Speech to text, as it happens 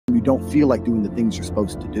you don't feel like doing the things you're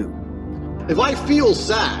supposed to do. If I feel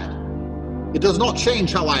sad, it does not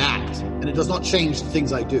change how I act, and it does not change the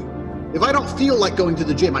things I do. If I don't feel like going to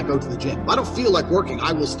the gym, I go to the gym. If I don't feel like working,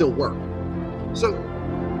 I will still work. So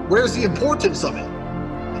where's the importance of it?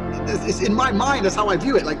 It's in my mind, that's how I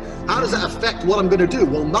view it. Like, how does that affect what I'm going to do?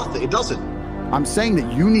 Well, nothing. It doesn't. I'm saying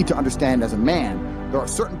that you need to understand as a man, there are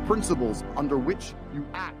certain principles under which you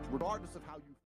act, regardless of how you